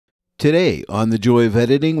Today, on The Joy of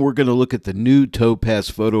Editing, we're going to look at the new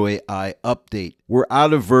TOPAZ Photo AI update. We're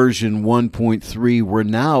out of version 1.3. We're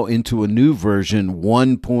now into a new version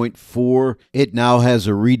 1.4. It now has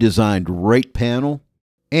a redesigned right panel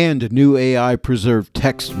and a new AI preserved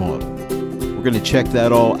text model. We're going to check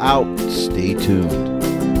that all out. Stay tuned.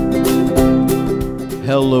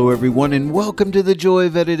 Hello, everyone, and welcome to The Joy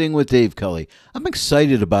of Editing with Dave Cully. I'm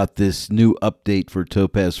excited about this new update for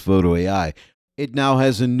TOPAZ Photo AI. It now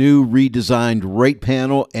has a new redesigned right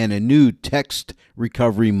panel and a new text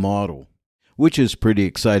recovery model, which is pretty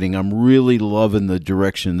exciting. I'm really loving the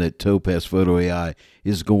direction that TOPAZ Photo AI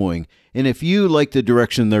is going. And if you like the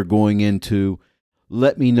direction they're going into,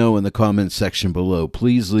 let me know in the comments section below.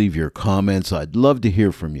 Please leave your comments. I'd love to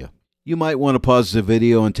hear from you. You might want to pause the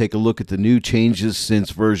video and take a look at the new changes since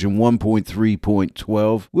version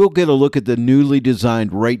 1.3.12. We'll get a look at the newly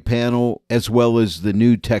designed right panel as well as the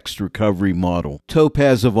new text recovery model.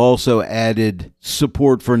 TOPAZ have also added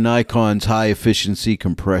support for Nikon's high efficiency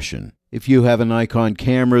compression. If you have a Nikon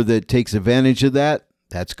camera that takes advantage of that,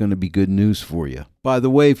 that's going to be good news for you. By the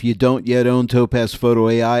way, if you don't yet own TOPAZ Photo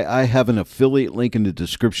AI, I have an affiliate link in the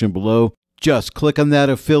description below. Just click on that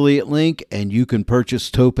affiliate link and you can purchase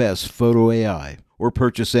TOPAZ Photo AI or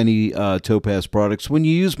purchase any TOPAZ products. When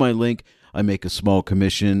you use my link, I make a small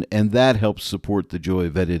commission, and that helps support The Joy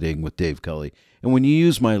of Editing with Dave Cully. And when you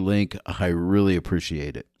use my link, I really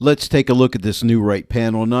appreciate it. Let's take a look at this new right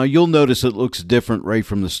panel. Now, you'll notice it looks different right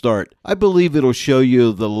from the start. I believe it'll show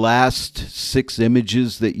you the last 6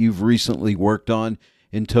 images that you've recently worked on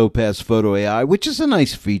in TOPAZ Photo AI, which is a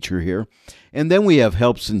nice feature here. And then we have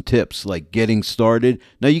helps and tips like getting started.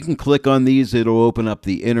 Now you can click on these. It'll open up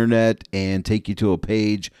the internet and take you to a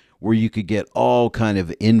page where you could get all kind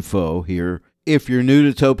of info here. If you're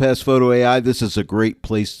new to TOPAZ Photo AI, this is a great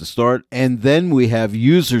place to start. And then we have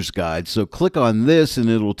users guides. So click on this and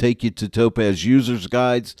it'll take you to TOPAZ users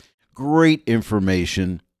guides. Great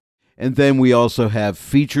information. And then we also have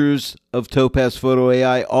features of TOPAZ Photo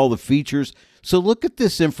AI, all the features. So look at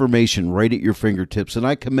this information right at your fingertips, and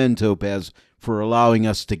I commend TOPAZ for allowing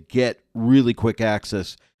us to get really quick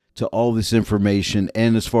access to all this information.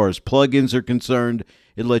 And as far as plugins are concerned,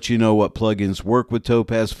 it lets you know what plugins work with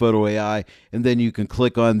TOPAZ Photo AI, and then you can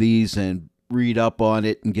click on these and read up on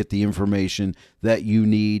it and get the information that you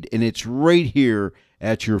need. And it's right here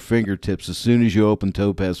at your fingertips as soon as you open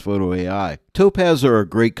TOPAZ Photo AI. TOPAZ are a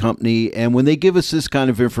great company, and when they give us this kind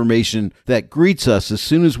of information that greets us as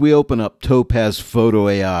soon as we open up TOPAZ Photo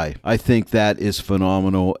AI, I think that is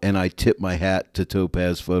phenomenal, and I tip my hat to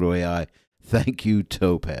TOPAZ Photo AI. Thank you,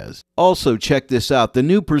 TOPAZ. Also, check this out. The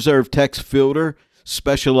new preserved text filter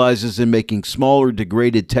specializes in making smaller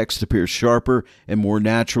degraded text appear sharper and more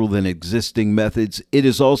natural than existing methods. It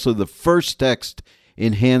is also the first text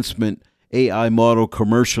enhancement AI model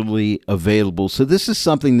commercially available. So this is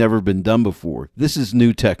something never been done before. This is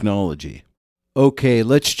new technology. Okay,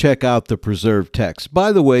 let's check out the preserved text.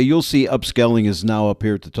 By the way, you'll see upscaling is now up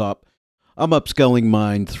here at the top. I'm upscaling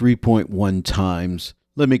mine 3.1 times.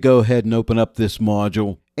 Let me go ahead and open up this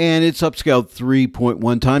module. And it's upscaled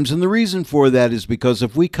 3.1 times. And the reason for that is because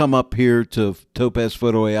if we come up here to TOPAZ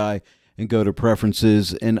Photo AI and go to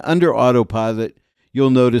Preferences and under Autopilot, you'll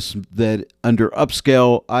notice that under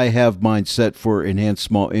Upscale, I have mine set for Enhanced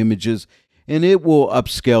Small Images, and it will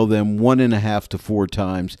upscale them 1.5 to 4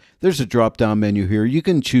 times. There's a drop-down menu here. You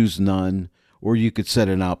can choose none, or you could set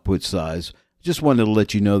an output size. Just wanted to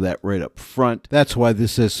let you know that right up front. That's why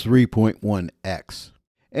this says 3.1x.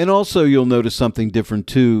 And also, you'll notice something different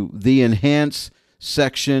too. The Enhance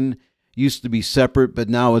section used to be separate, but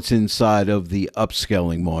now it's inside of the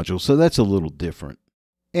upscaling module, so that's a little different.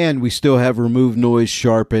 And we still have remove noise,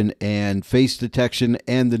 sharpen, and face detection,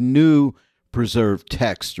 and the new preserved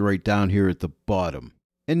text right down here at the bottom.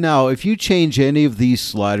 And now, if you change any of these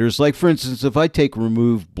sliders, like for instance, if I take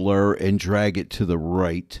remove blur and drag it to the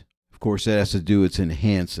right, of course that has to do with its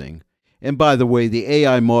enhancing. And by the way, the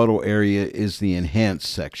AI model area is the enhance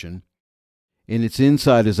section. And it's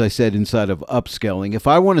inside, as I said, inside of upscaling. If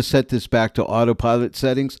I want to set this back to autopilot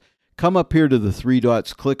settings, come up here to the 3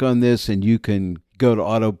 dots, click on this, and you can go to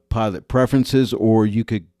autopilot preferences, or you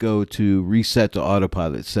could go to reset to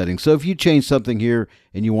autopilot settings. So if you change something here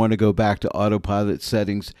and you want to go back to autopilot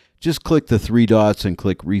settings, just click the 3 dots and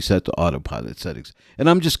click reset to autopilot settings. And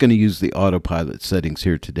I'm just going to use the autopilot settings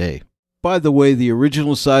here today. By the way, the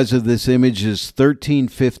original size of this image is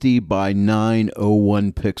 1350 by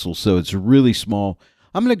 901 pixels, so it's really small.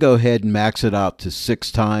 I'm going to go ahead and max it out to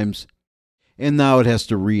 6 times. And now it has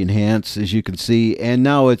to re-enhance, as you can see. And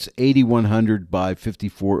now it's 8100 by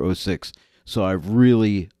 5406. So I've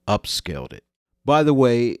really upscaled it. By the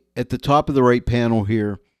way, at the top of the right panel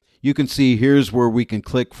here, You can see here's where we can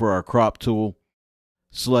click for our crop tool,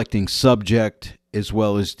 selecting subject as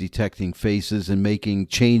well as detecting faces and making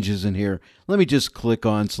changes in here. Let me just click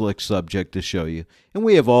on select subject to show you. And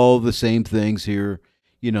we have all the same things here.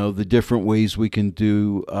 You know, the different ways we can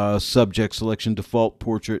do subject selection, default,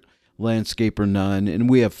 portrait, landscape, or none. And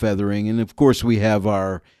we have feathering. And of course, we have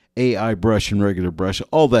our AI brush and regular brush.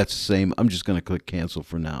 All that's the same. I'm just going to click cancel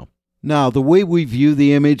for now. Now, the way we view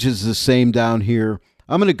the image is the same down here.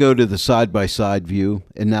 I'm going to go to the side-by-side view.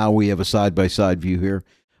 And now we have a side-by-side view here.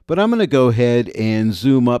 But I'm going to go ahead and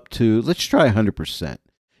zoom up to, let's try 100%.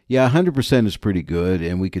 Yeah, 100% is pretty good,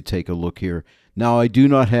 and we could take a look here. Now, I do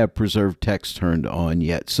not have preserved text turned on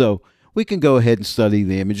yet, so we can go ahead and study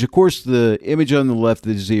the image. Of course, the image on the left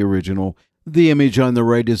is the original. The image on the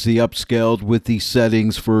right is the upscaled with the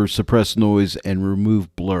settings for suppress noise and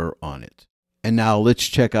remove blur on it. And now let's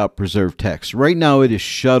check out preserved text. Right now it is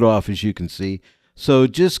shut off, as you can see. So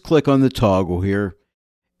just click on the toggle here.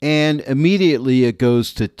 And immediately it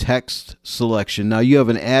goes to text selection. Now you have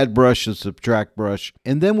an add brush, a subtract brush,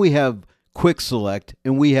 and then we have quick select,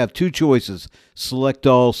 and we have two choices, select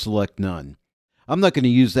all, select none. I'm not going to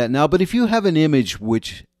use that now, but if you have an image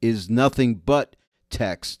which is nothing but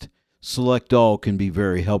text, select all can be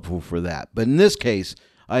very helpful for that. But in this case,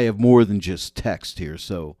 I have more than just text here.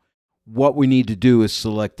 So what we need to do is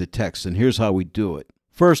select the text, and here's how we do it.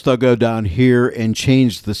 First, I'll go down here and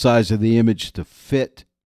change the size of the image to fit.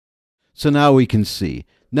 So now we can see.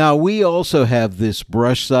 Now we also have this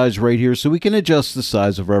brush size right here, so we can adjust the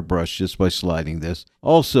size of our brush just by sliding this.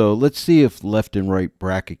 Also, let's see if left and right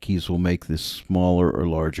bracket keys will make this smaller or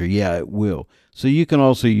larger. Yeah, it will. So you can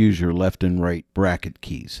also use your left and right bracket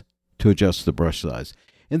keys to adjust the brush size.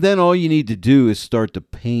 And then all you need to do is start to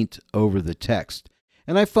paint over the text.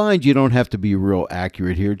 And I find you don't have to be real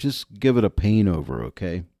accurate here. Just give it a paint over,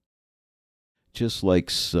 okay? Just like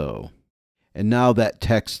so. And now that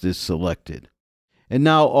text is selected. And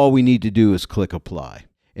now all we need to do is click apply.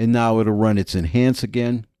 And now it'll run its enhance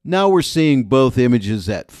again. Now we're seeing both images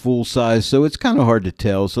at full size, so it's kind of hard to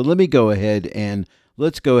tell. So let me go ahead and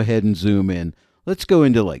let's go ahead and zoom in. Let's go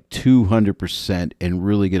into like 200% and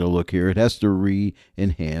really get a look here. It has to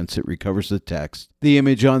re-enhance. It recovers the text. The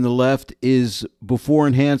image on the left is before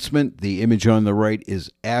enhancement. The image on the right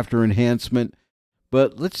is after enhancement.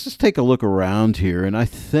 But let's just take a look around here, and I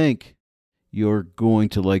think you're going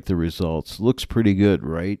to like the results. Looks pretty good,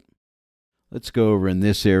 right? Let's go over in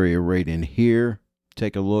this area right in here.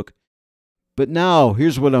 Take a look. But now,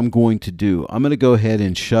 here's what I'm going to do. I'm going to go ahead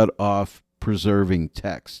and shut off preserving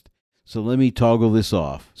text. So let me toggle this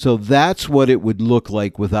off. So that's what it would look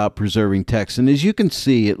like without preserving text. And as you can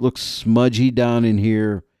see, it looks smudgy down in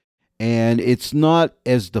here. And it's not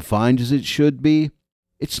as defined as it should be.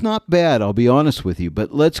 It's not bad, I'll be honest with you.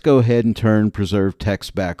 But let's go ahead and turn preserved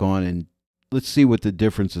text back on and let's see what the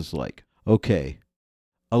difference is like. Okay,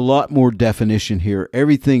 a lot more definition here.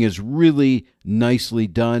 Everything is really nicely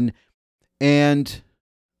done. And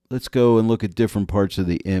let's go and look at different parts of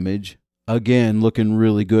the image. Again, looking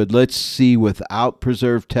really good. Let's see without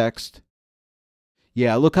preserved text.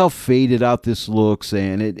 Yeah, look how faded out this looks,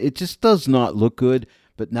 and it just does not look good.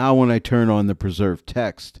 But now when I turn on the preserved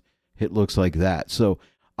text, it looks like that. So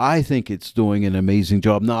I think it's doing an amazing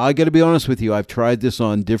job. Now, I got to be honest with you. I've tried this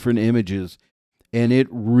on different images, and it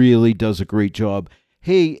really does a great job.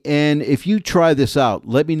 Hey, and if you try this out,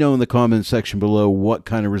 let me know in the comment section below what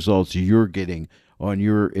kind of results you're getting on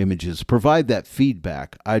your images. Provide that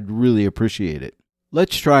feedback. I'd really appreciate it.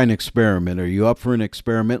 Let's try an experiment. Are you up for an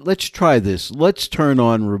experiment? Let's try this. Let's turn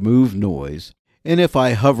on remove noise. And if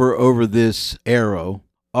I hover over this arrow,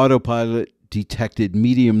 autopilot detected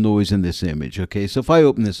medium noise in this image. Okay, so if I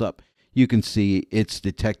open this up, you can see it's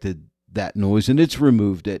detected that noise and it's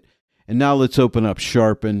removed it. And now let's open up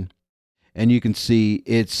sharpen, and you can see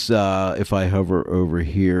it's if I hover over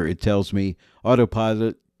here, it tells me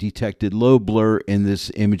autopilot detected low blur in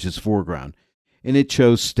this image's foreground, and it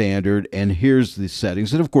chose standard. And here's the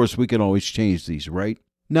settings, and of course we can always change these, right?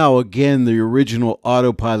 Now again, the original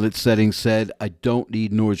autopilot setting said I don't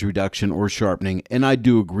need noise reduction or sharpening, and I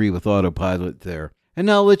do agree with autopilot there. And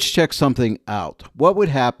now let's check something out. What would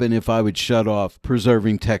happen if I would shut off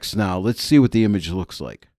preserving text now? Let's see what the image looks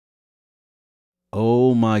like.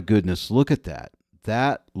 Oh my goodness, look at that.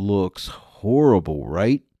 That looks horrible,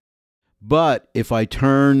 right? But if I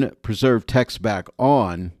turn preserve text back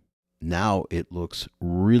on, now it looks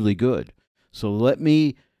really good. So let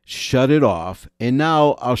me shut it off, and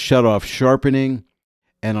now I'll shut off sharpening,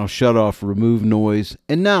 and I'll shut off remove noise,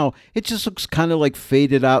 and now it just looks kind of like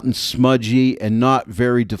faded out and smudgy and not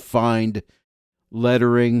very defined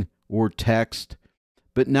lettering or text.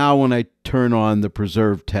 But now when I turn on the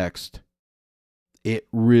preserved text, it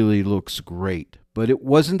really looks great. But it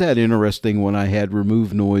wasn't that interesting when I had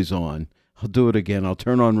remove noise on. I'll do it again. I'll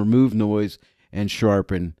turn on remove noise and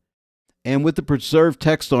sharpen. And with the preserved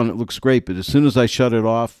text on, it looks great. But as soon as I shut it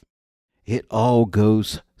off, it all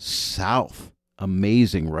goes south.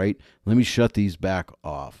 Amazing, right? Let me shut these back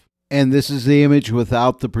off. And this is the image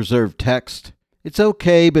without the preserved text. It's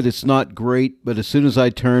okay, but it's not great. But as soon as I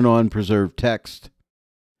turn on preserved text,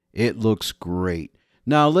 it looks great.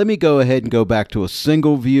 Now let me go ahead and go back to a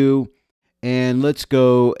single view, and let's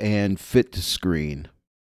go and fit to screen.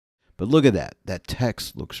 But look at that. That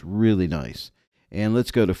text looks really nice. And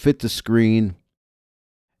let's go to fit to screen.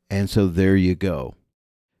 And so there you go.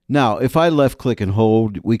 Now, if I left click and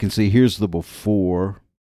hold, we can see here's the before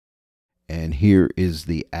and here is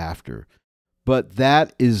the after. But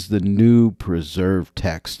that is the new preserved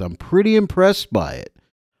text. I'm pretty impressed by it.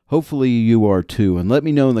 Hopefully you are too. And let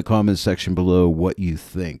me know in the comments section below what you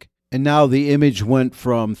think. And now the image went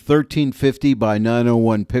from 1350 by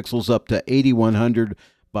 901 pixels up to 8100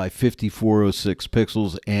 by 5406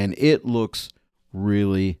 pixels. And it looks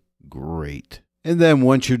really great. And then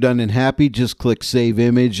once you're done and happy, just click Save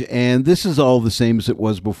Image. And this is all the same as it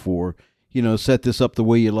was before. You know, set this up the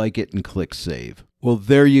way you like it and click Save. Well,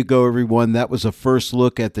 there you go, everyone. That was a first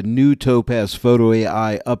look at the new TOPAZ Photo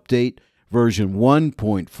AI update, version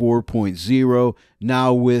 1.4.0,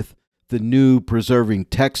 now with the new preserving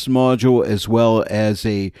text module as well as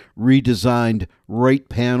a redesigned right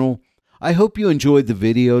panel. I hope you enjoyed the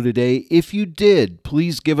video today. If you did,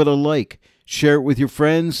 please give it a like. Share it with your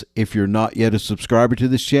friends. If you're not yet a subscriber to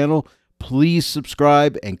this channel, please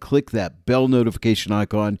subscribe and click that bell notification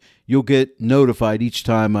icon. You'll get notified each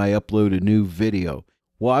time I upload a new video.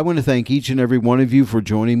 Well, I want to thank each and every one of you for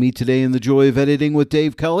joining me today in the Joy of Editing with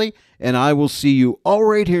Dave Kelly, and I will see you all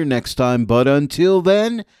right here next time. But until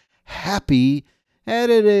then, happy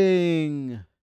editing!